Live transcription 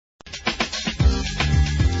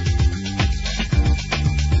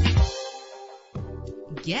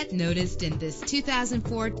Get noticed in this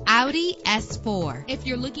 2004 Audi S4. If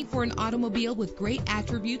you're looking for an automobile with great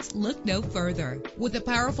attributes, look no further. With a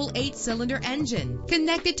powerful 8-cylinder engine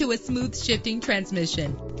connected to a smooth shifting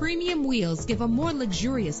transmission, premium wheels give a more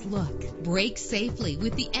luxurious look. Brake safely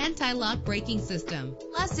with the anti-lock braking system.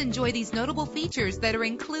 Plus, enjoy these notable features that are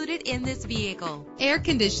included in this vehicle: air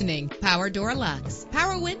conditioning, power door locks,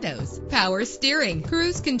 power windows, power steering,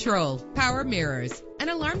 cruise control, power mirrors, an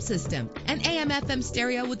alarm system, an AM/FM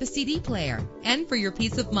stereo with a CD player. And for your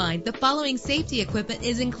peace of mind, the following safety equipment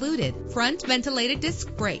is included: front ventilated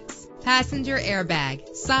disc brakes, passenger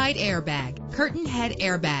airbag, side airbag, curtain head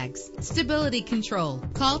airbags, stability control.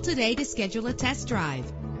 Call today to schedule a test drive.